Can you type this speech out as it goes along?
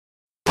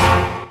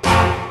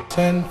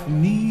10 for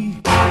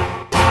me,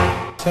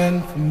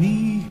 10 for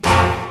me,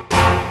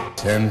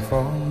 10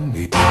 for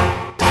me.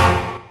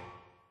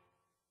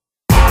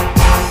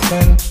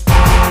 10,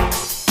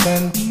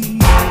 10, 10,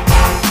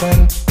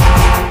 10,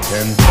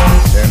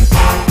 10,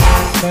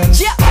 10.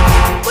 Yeah,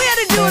 we had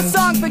to do a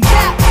song for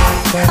Cap.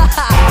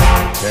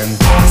 10,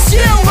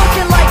 Still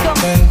looking like him,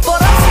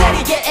 but I'm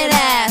steady getting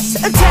ass.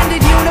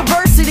 Attended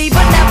university,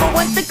 but never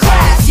went to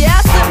class. Yeah,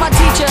 I slipped my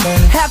teacher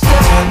after,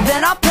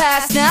 then I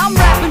passed. Now I'm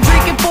rapping,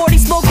 drinking 40,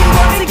 smoking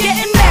blunts and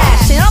getting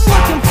mashed. And I'm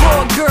looking for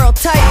a girl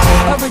type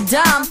or a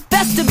dime.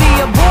 Best to be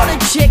a border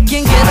chick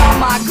and get on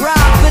my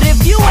grind. But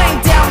if you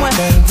ain't down with,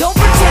 don't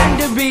pretend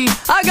to be.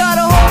 I got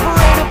a whole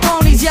parade of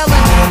ponies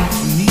yelling,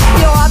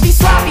 yo, I be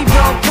sloppy,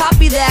 bro,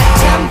 copy that.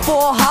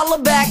 10-4, holla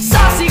back.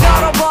 Saucy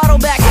got a bottle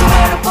back, so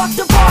where the fuck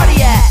the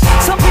party at?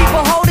 Some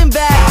people holding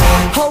back,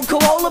 hold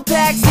Corolla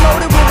packs,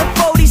 loaded with a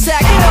 40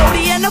 sack, an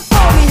Odie and a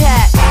foamy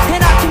hat.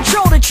 And I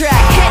control the track,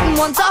 hitting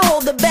once I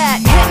hold the bat,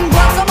 hitting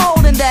blunts I'm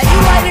holding that. You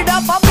light it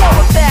up, I blow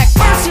it back.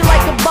 First you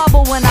like a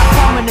bubble when I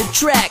come in the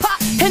track,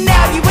 and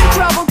now you in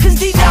trouble, cause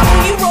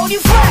DW you roll, you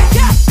flat.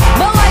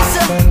 My life's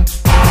a,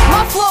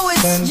 my flow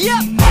is,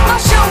 yep, my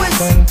show is,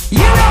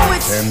 you know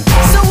it's.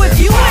 So if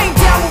you ain't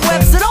down with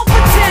Webster, don't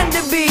pretend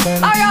to be.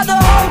 I got the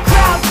whole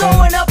crowd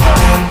throwing up a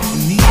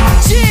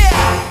cheer.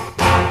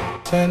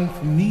 10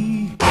 for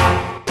me,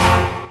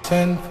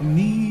 10 for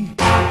me,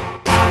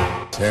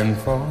 10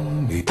 for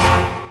me.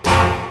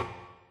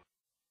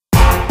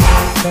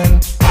 10,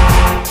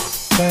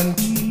 10, 10,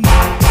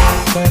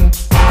 10, 10,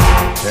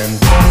 10,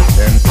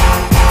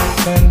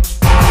 10,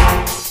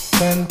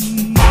 10, 10,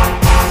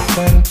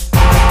 10,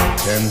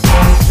 10, 10,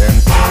 10,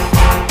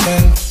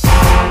 10.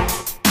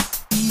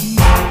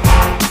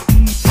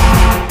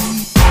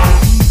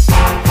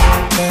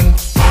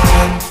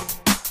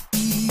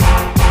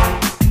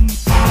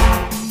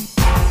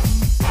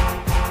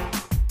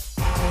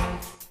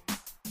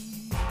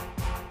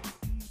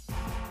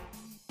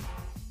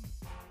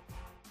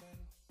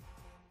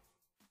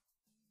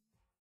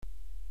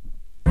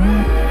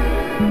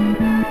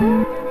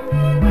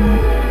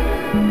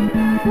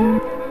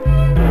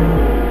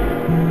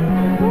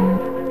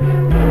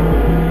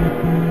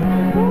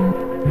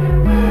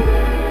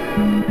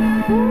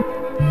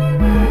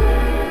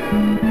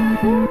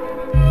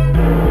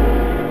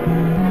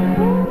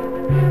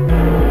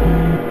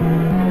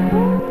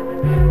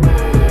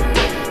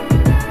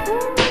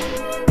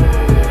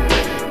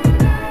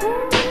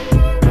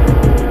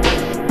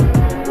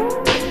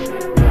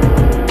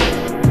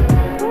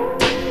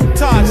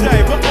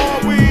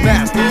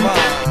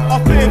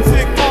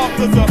 Authentic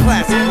authors of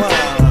classic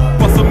rhyme.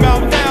 Bust them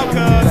out now,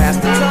 cuz pass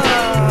the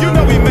time. You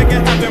know we make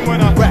it happen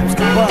when our raps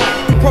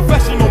combine.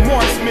 Professional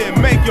marksmen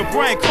make your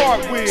brain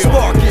cartwheel.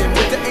 Sparking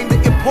with the aim to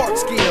impart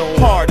skill.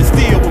 Hard to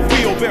steal with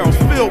wheelbarrows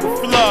filled with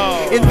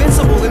flow.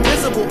 Invincible,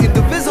 invisible,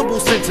 indivisible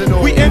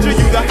sentinel. We injure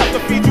you to have to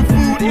feed you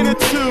food in a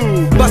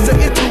tube. Bust it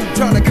into,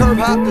 turn a curve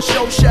hop to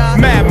show shot.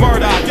 Mad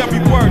Murdoch, every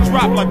word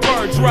drop like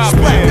bird drop.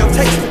 Splat, now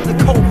taste it,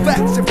 the cold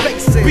facts and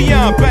face it.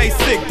 Beyond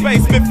basic,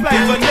 basement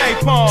flavor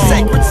napalm.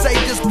 Sacred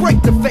sages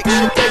break the fake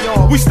shit they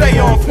on. We stay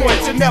on point,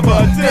 you're never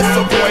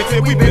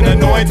disappointed. We've been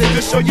anointed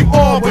to show you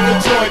all what the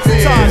joint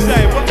is.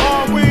 Tajay, what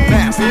are we?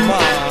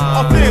 Mastermind.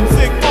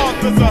 Authentic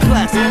authors of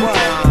classic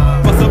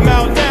rhyme. Bust them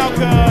out now,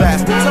 cuz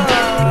pass the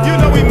time. You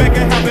know we make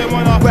it happen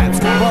when our raps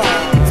combine.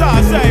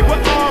 Tajay,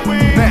 what are we?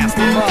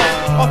 Mastermind.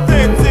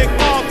 Authentic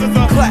authors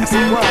of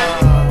classic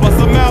rhyme. Bust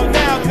them out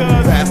now,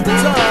 cuz pass the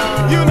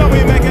time. You know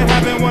we make it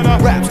happen when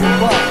our raps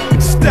combine.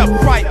 Step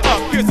right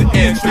up, here's an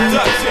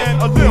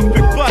introduction.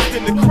 Olympic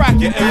bustin' to crack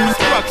your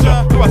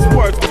infrastructure. Thrust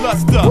words,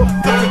 cluster,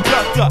 the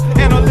conductor,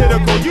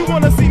 analytical. You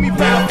wanna see me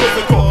play a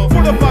physical,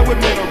 fortified with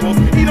minerals.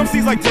 Eat them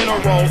seeds like dinner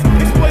rolls,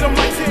 exploit them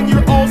like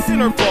 10-year-old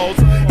centerfolds.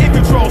 In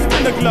control,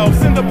 spin the globe,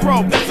 send the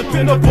probe, that's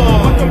dependable.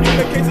 My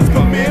communication's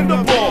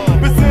commendable,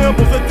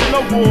 resembles a den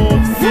of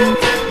wolves,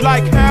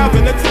 like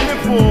having a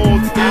tenant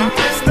pools.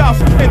 Stop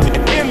spending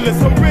endless,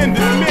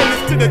 horrendous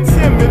minutes to the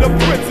timid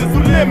apprentice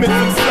who limits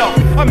himself.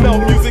 I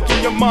melt music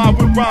in your mind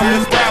with rhyme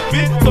that's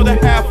rapid, so the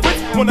half-wits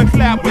wanna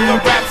clap with the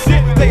rap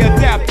shit. They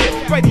adapt it,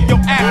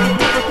 radioactive,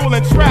 lyrical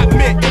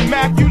entrapment,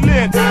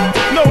 immaculate.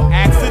 No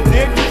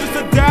accident, you just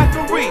a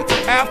daiquiri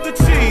after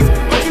cheese,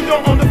 but you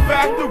don't own the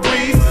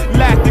factories.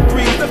 Lack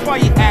degrees, that's why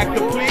you act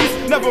to please.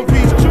 Never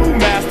reach true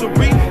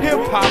mastery.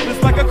 Hip-hop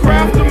is like a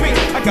craft to me.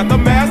 I got the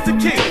master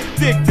key,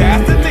 dig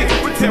dastardly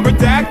with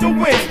pterodactyl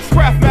wings.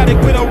 Craftmatic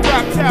with a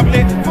rap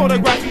tablet,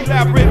 photograph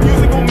elaborate,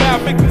 musical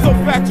maverick. So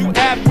fact you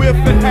add with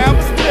and have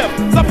a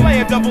split. Stop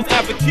playing devil's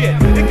advocate,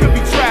 it could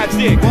be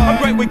tragic. I'm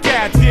great with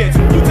gadgets,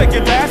 you take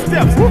your last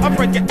steps, I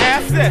break your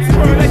assets.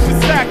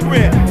 Relation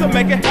sacred, to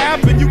make it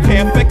happen you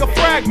can't fake a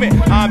fragment.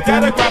 I'm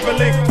data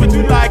grappling, but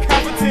you like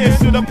half a 10.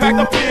 Should've packed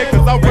up here,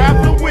 cause I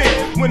rap to win.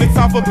 When it's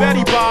time for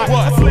Betty Bye,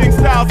 I sling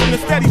styles in a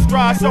steady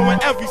stride, showing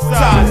every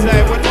side.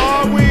 Tajay, what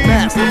are we?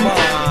 Mastermind.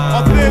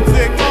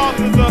 Authentic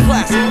authors of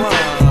classic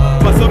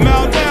rhyme. Bust them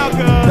out now,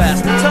 cuz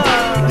pass the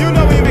time. You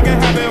know we make it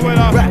happen when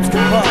our raps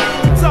combine.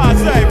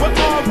 Tajay, what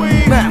are we?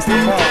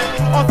 Mastermind.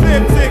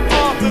 Authentic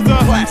authors is a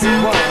classic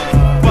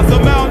rhyme. bust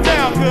 'em out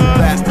now, cuz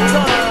That's the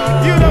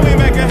time. you know we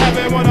make it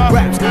happen when I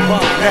Raps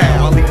combine.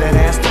 Now I leave that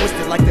ass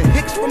twisted like the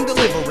Hicks from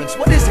Deliverance.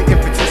 What is it,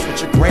 impotence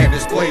with your grand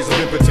displays of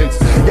impotence?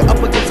 You're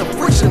up against a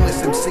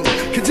frictionless MC.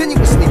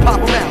 Continuously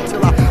pop 'em out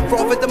till I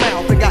froth at the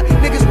mouth. And got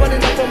niggas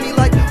running up on me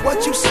like,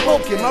 what you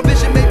smoking? My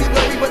vision may be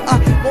blurry, but I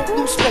won't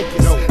lose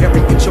focus.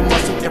 Every inch of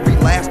muscle, every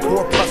last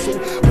corpuscle,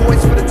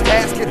 poised for the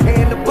task at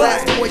hand to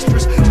blast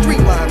boisterous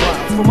streamline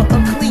rhymes from an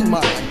unclean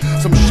mind.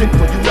 Some shit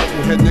for you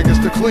knucklehead niggas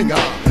to cling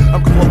on.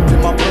 I'm cloaked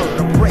in my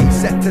bird of prey,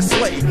 set to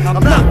slay.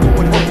 I'm not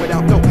going home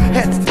without no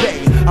heads today.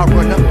 I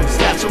run up and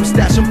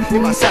stash 'em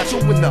in my satchel.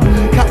 When the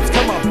cops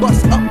come, I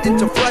bust up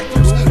into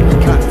fractals.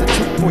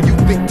 Reconstitute for you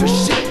think to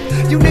shit.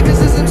 You niggas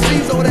is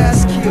MCs, oh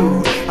that's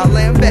cute. I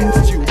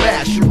lambast you,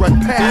 bash you, run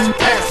past you,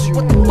 ask you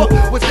what the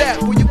fuck was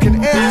that? Well you can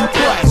answer,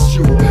 blast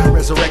you,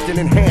 resurrect and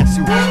enhance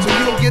you, so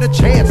you don't get a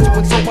chance to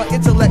insult my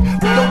intellect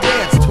with no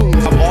dance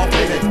tunes. I'm off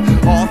in it,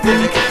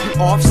 authentic,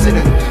 you off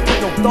sinning,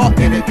 with no thought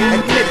in it,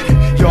 admit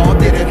it. Y'all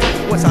did it.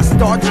 Once I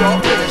start, y'all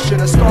finish.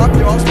 Should've starved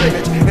y'all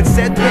spinach and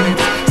said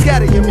penance.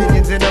 Scatter your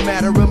minions in a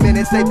matter of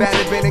minutes. They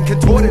battered, been and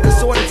contorted,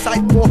 assorted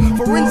site for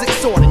forensic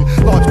sorting.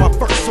 Launched my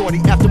first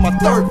sortie after my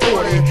third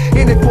 40.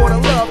 In it for the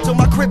love till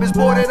my crib is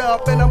boarded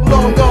up and I'm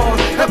long gone.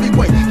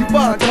 Heavyweight, you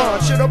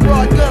bonton, should've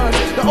brought guns.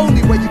 The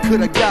only way you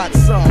could've got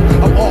some.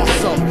 I'm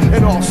awesome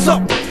and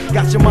awesome.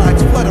 Got your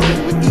minds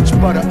fluttering with each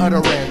butter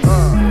utterance.